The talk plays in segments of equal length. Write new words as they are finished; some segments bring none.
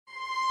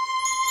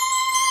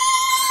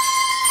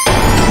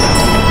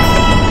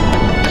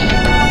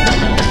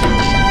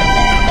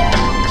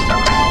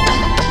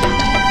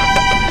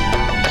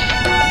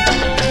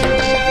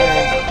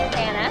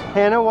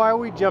Hannah, why are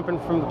we jumping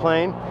from the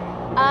plane?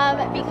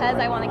 Because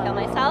I want to kill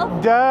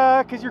myself.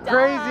 Duh, because you're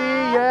crazy,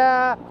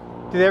 yeah.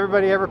 Did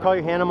everybody ever call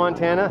you Hannah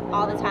Montana?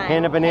 All the time.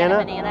 Hannah Banana?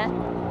 Hannah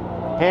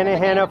Banana.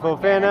 Hannah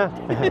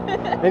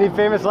Fofana. Any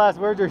famous last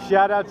words or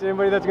shout outs to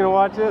anybody that's going to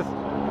watch this?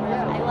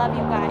 I love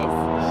you guys.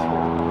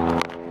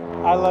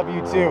 I love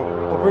you too.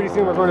 Well, pretty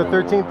soon we're going to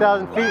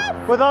 13,000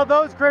 feet with all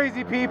those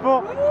crazy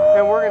people,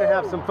 and we're going to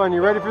have some fun.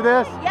 You ready for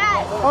this?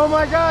 Yes. Oh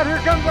my God, here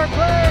comes our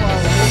plane!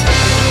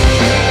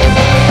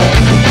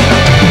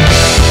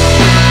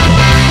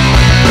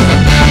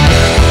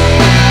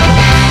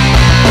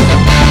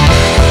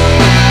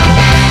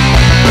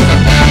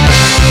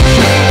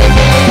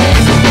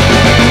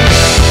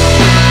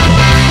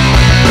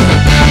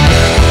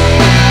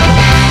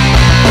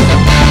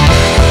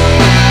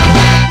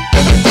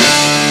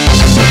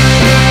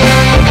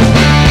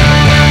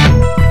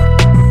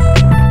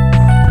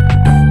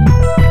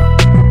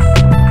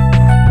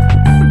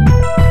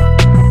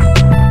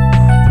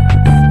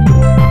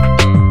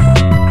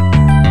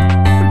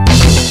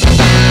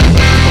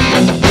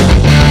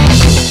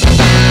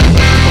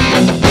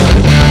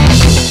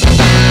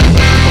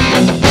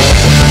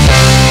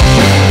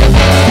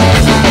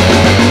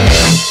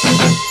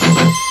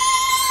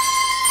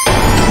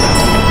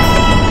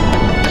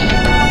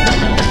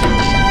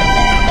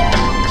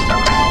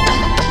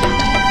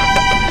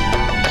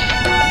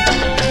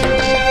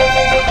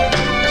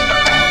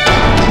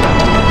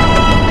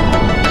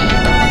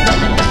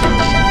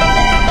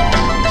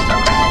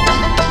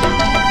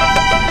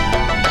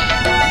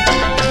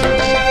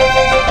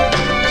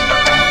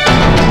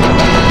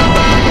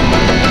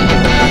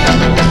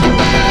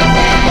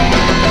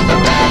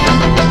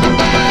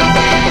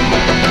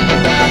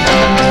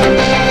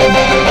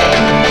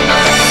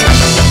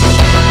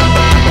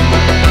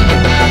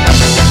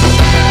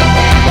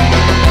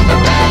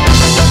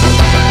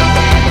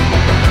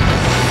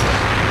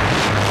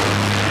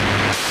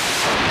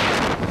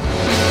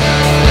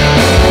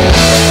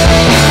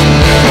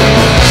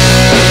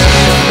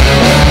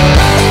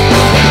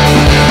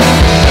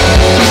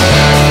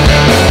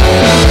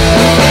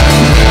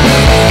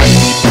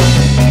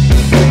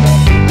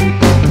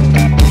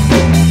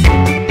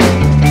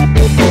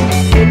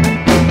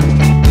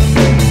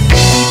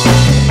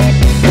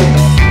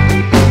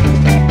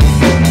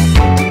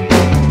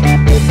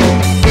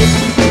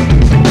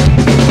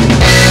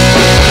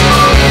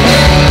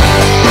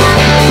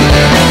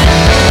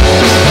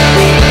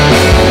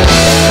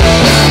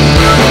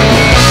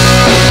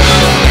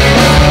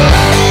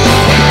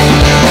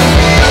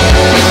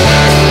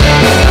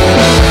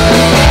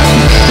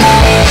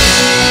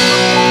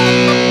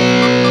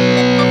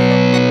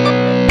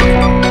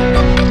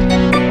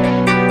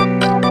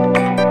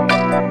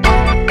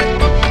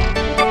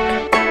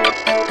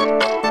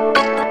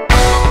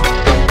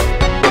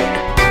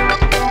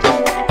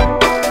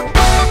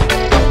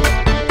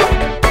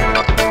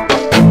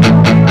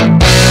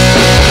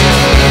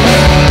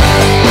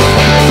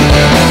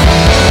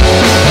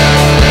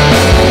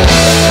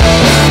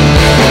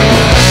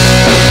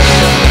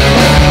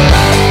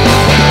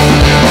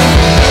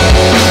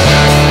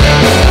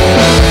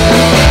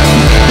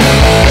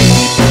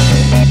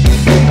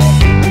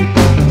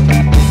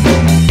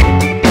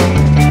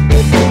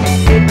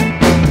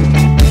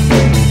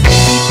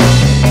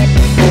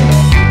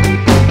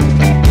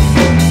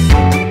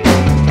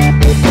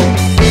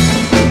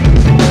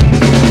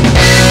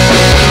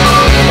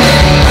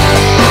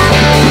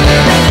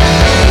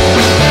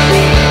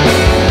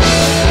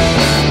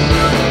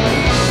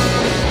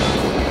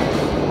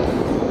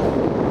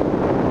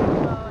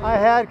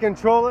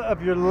 Control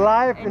of your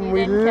life, and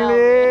we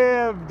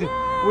lived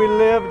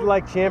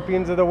like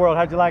champions of the world.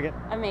 How'd you like it?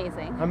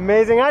 Amazing.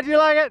 Amazing. How'd you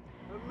like it?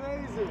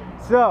 Amazing.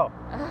 So,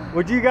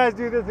 would you guys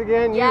do this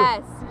again?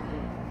 Yes.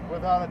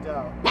 Without a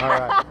doubt. All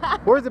right.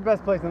 Where's the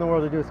best place in the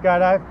world to do a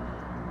skydive?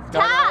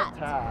 Taft.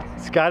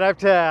 Skydive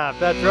Taft.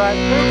 That's right.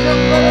 Thanks,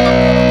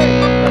 everybody.